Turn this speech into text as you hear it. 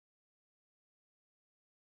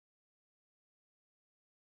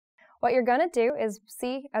What you're going to do is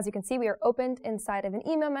see, as you can see, we are opened inside of an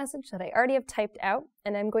email message that I already have typed out,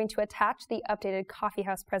 and I'm going to attach the updated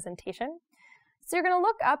coffeehouse presentation. So you're going to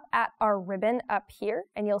look up at our ribbon up here,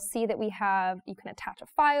 and you'll see that you can attach a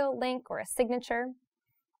file, link, or a signature.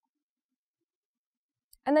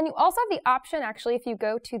 And then you also have the option, actually, if you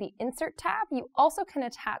go to the Insert tab, you also can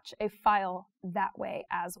attach a file that way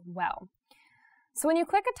as well. So when you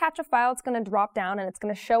click Attach a File, it's going to drop down and it's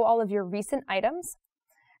going to show all of your recent items.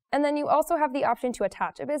 And then you also have the option to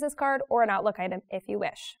attach a business card or an Outlook item if you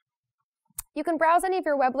wish. You can browse any of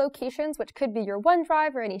your web locations, which could be your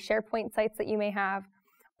OneDrive or any SharePoint sites that you may have,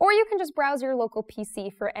 or you can just browse your local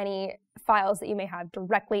PC for any files that you may have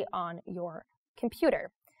directly on your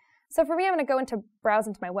computer. So for me, I'm going to go into browse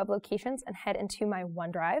into my web locations and head into my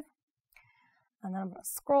OneDrive. And then I'm going to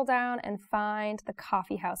scroll down and find the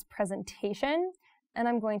coffeehouse presentation, and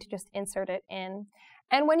I'm going to just insert it in.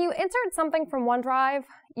 And when you insert something from OneDrive,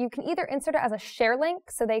 you can either insert it as a share link,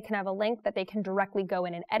 so they can have a link that they can directly go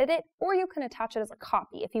in and edit it, or you can attach it as a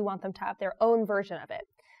copy if you want them to have their own version of it.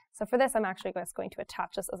 So for this, I'm actually just going to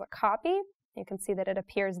attach this as a copy. You can see that it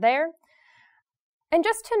appears there. And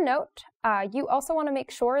just to note, you also want to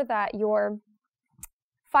make sure that your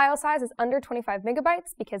file size is under 25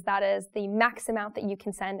 megabytes because that is the max amount that you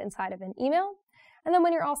can send inside of an email. And then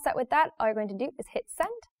when you're all set with that, all you're going to do is hit send.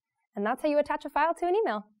 And that's how you attach a file to an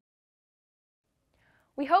email.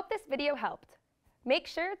 We hope this video helped. Make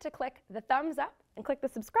sure to click the thumbs up and click the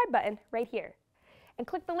subscribe button right here. And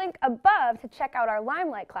click the link above to check out our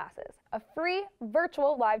Limelight classes, a free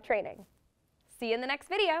virtual live training. See you in the next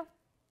video.